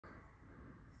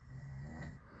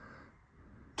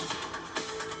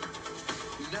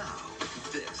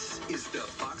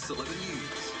Fox 11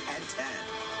 News at 10.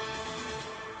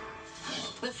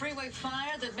 The freeway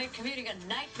fire that made commuting a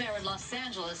nightmare in Los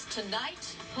Angeles.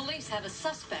 Tonight, police have a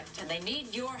suspect, and they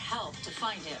need your help to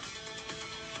find him.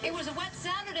 It was a wet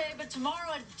Saturday, but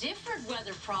tomorrow a different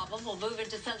weather problem will move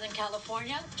into Southern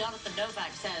California. Jonathan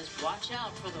Novak says watch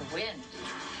out for the wind.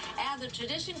 And the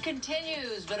tradition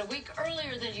continues, but a week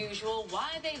earlier than usual, why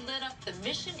they lit up the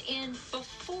Mission Inn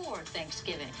before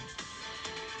Thanksgiving.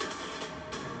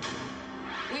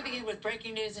 We begin with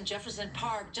breaking news in Jefferson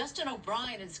Park. Justin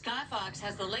O'Brien in Sky Fox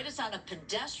has the latest on a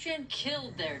pedestrian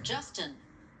killed there. Justin.